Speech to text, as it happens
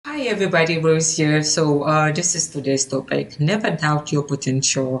Hi everybody, Rose here. This is today's topic. Never doubt your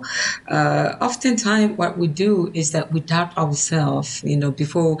potential. Oftentimes what we do is that we doubt ourselves,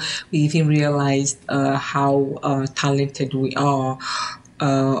 before we even realize how talented we are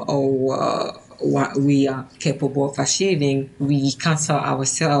or what we are capable of achieving. We cancel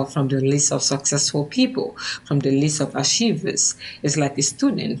ourselves from the list of successful people, from the list of achievers. It's like a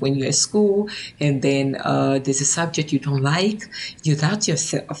student when you're at school and then there's a subject you don't like, you doubt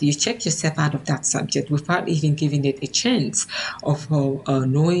yourself, you check yourself out of that subject without even giving it a chance of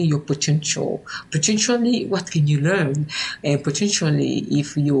knowing your potential. Potentially, what can you learn? And potentially,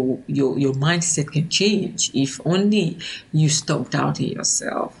 if your mindset can change, if only you stop doubting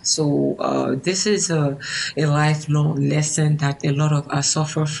yourself. This is a lifelong lesson that a lot of us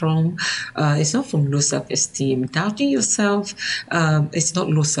suffer from. It's not from low self-esteem. Doubting yourself, it's not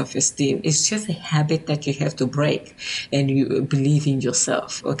low self-esteem. It's just a habit that you have to break, and you believe in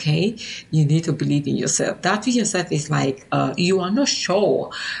yourself. Okay, you need to believe in yourself. Doubting yourself is like you are not sure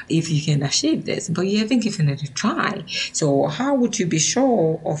if you can achieve this, but you haven't given it a try. So how would you be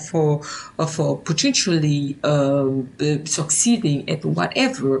sure of potentially succeeding at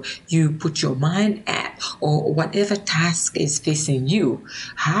whatever you put your mind at, or whatever task is facing you?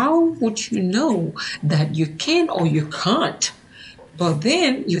 How would you know that you can or you can't? But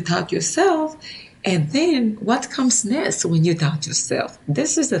then you doubt yourself, and then what comes next when you doubt yourself?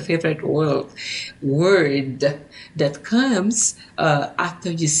 This is a favorite word that comes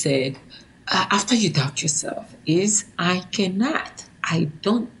after you doubt yourself is I cannot, I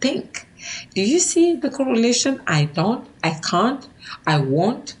don't think. Do you see the correlation? I don't, I can't, I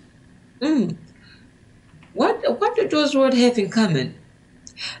won't. Mm. What do those words have in common?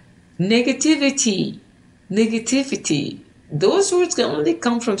 Negativity. Negativity. Those words can only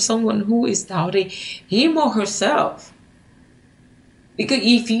come from someone who is doubting him or herself. Because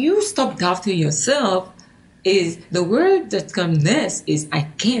if you stop doubting yourself, is the word that comes next is I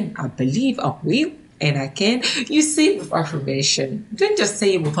can, I believe, I will, and I can. You say it with affirmation. Don't just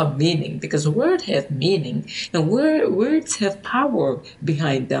say it without meaning, because words have meaning and words have power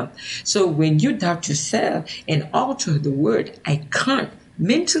behind them. So when you doubt yourself and alter the word I can't,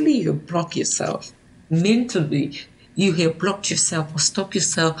 mentally you block yourself. Mentally you have blocked yourself or stopped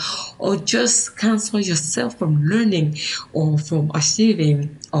yourself or just cancel yourself from learning or from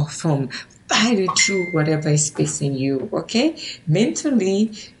achieving or from fighting through whatever is facing you. Okay,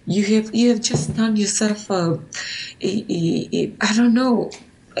 mentally you have just done yourself I don't know,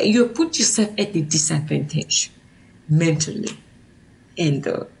 you put yourself at a disadvantage mentally, and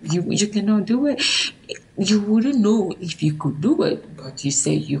you cannot do it. You wouldn't know if you could do it, but you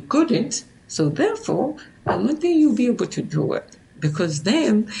say you couldn't. So therefore, I don't think you'll be able to do it, because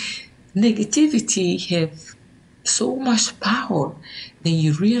then negativity have so much power. Then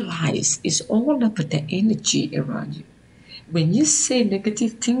you realize it's all about the energy around you. When you say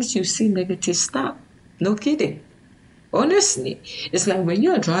negative things, you see negative stuff. No kidding. Honestly, it's like when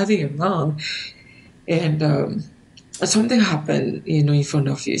you're driving around and something happened, in front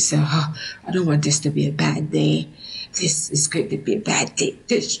of you. You say, oh, I don't want this to be a bad day. This is going to be a bad day.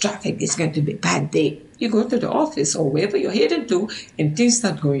 This traffic is going to be a bad day. You go to the office or wherever you're headed to, and things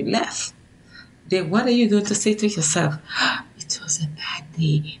start going left. Then what are you going to say to yourself? It was a bad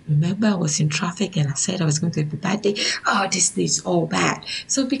day. Remember, I was in traffic and I said I was going to be a bad day. Oh, this day is all bad.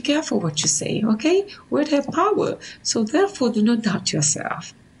 So be careful what you say, okay? Words have power. So therefore, do not doubt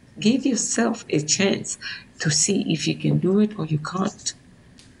yourself. Give yourself a chance to see if you can do it or you can't.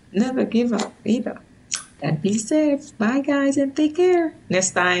 Never give up either. That being said, bye guys and take care.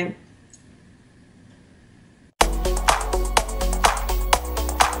 Next time.